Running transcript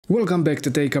Welcome back to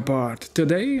TakeApart.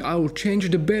 Today I'll change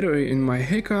the battery in my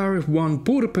HackRF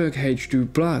Portapack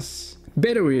H2+.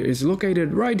 Battery is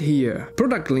located right here.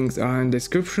 Product links are in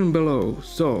description below,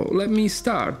 so let me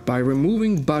start by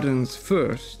removing buttons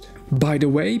first. By the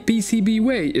way,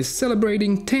 PCBWay is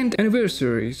celebrating 10th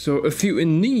anniversary, so if you're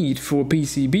in need for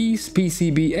PCBs,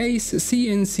 PCBAs,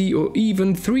 CNC or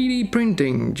even 3D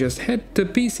printing, just head to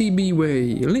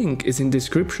PCBWay, link is in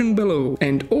description below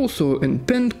and also in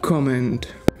pinned comment.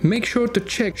 Make sure to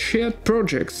check shared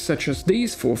projects such as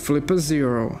these for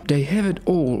flipperzero. They have it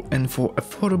all and for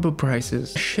affordable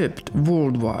prices, shipped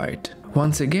worldwide.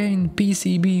 Once again,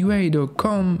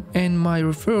 PCBWay.com and my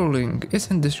referral link is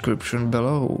in description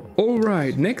below.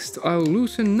 Alright, next I'll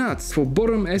loosen nuts for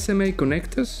bottom SMA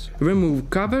connectors, remove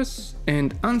covers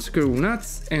and unscrew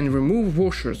nuts and remove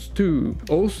washers too.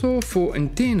 Also for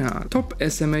antenna top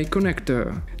SMA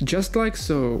connector, just like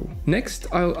so. Next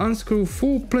I'll unscrew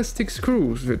 4 plastic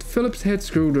screws with Phillips head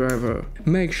screwdriver.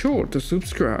 Make sure to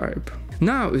subscribe.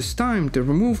 Now it's time to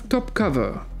remove top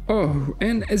cover. Oh,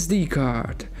 and SD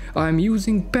card. I'm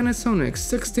using Panasonic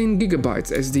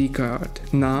 16GB SD card.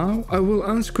 Now I will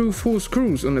unscrew 4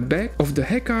 screws on the back of the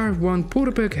HackRF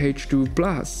Portapack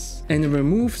H2+ and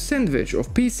remove sandwich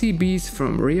of PCBs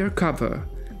from rear cover.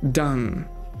 Done.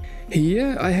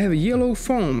 Here I have yellow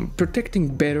foam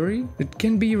protecting battery that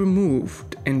can be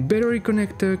removed and battery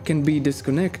connector can be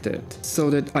disconnected so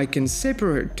that I can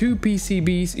separate 2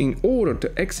 PCBs in order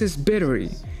to access battery.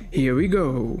 Here we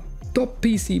go. Top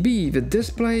PCB with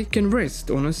display can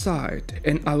rest on a side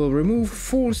and I will remove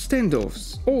 4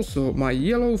 standoffs, also my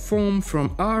yellow foam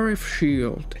from RF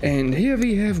shield. And here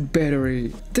we have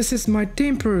battery. This is my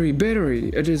temporary battery,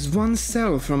 it is one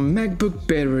cell from MacBook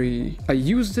battery. I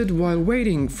used it while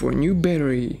waiting for new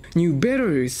battery. New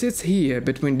battery sits here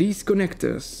between these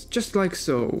connectors, just like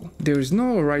so. There is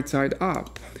no right side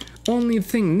up. Only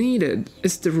thing needed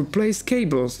is to replace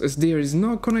cables as there is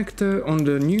no connector on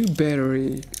the new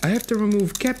battery. I have to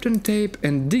remove Kapton tape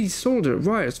and desolder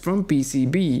wires from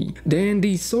PCB, then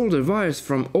desolder wires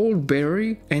from old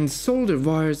battery and solder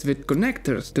wires with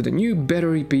connectors to the new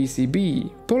battery PCB.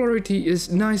 Polarity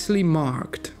is nicely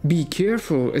marked. Be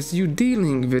careful as you're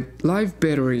dealing with live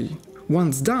battery.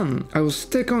 Once done, I will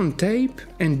stick on tape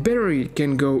and battery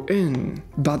can go in.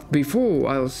 But before,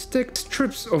 I'll stick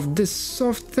strips of this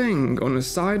soft thing on the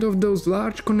side of those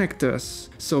large connectors,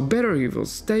 so battery will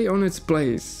stay on its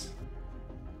place.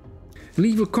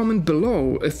 Leave a comment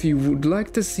below if you would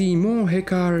like to see more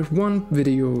HackRF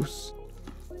videos.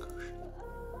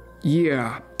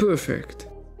 Yeah, perfect.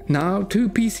 Now 2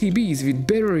 PCBs with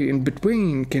battery in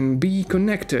between can be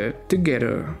connected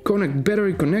together. Connect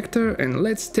battery connector and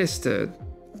let's test it.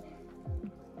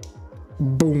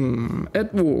 Boom,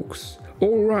 it works.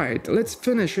 Alright, let's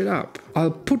finish it up. I'll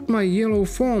put my yellow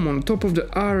foam on top of the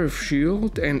RF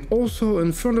shield and also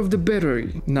in front of the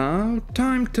battery. Now,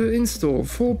 time to install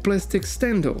 4 plastic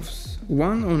standoffs,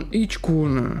 1 on each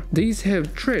corner. These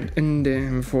have thread in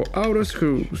them for outer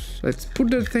screws. Let's put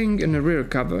the thing in the rear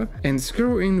cover and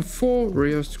screw in 4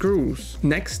 rear screws.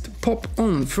 Next, pop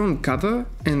on front cover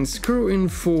and screw in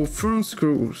 4 front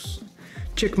screws.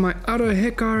 Check my other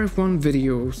HackRF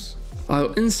videos.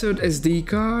 I'll insert SD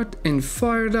card and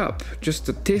fire it up just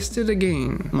to test it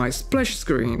again. My splash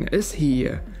screen is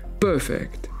here.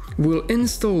 Perfect. We'll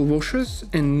install washers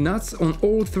and nuts on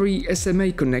all 3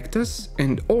 SMA connectors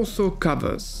and also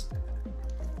covers.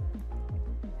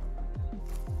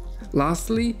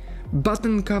 Lastly,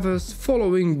 button covers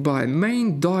following by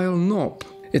main dial knob.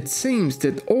 It seems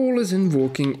that all is in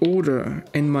working order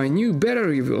and my new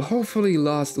battery will hopefully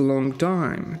last a long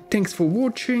time. Thanks for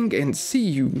watching and see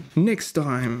you next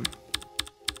time.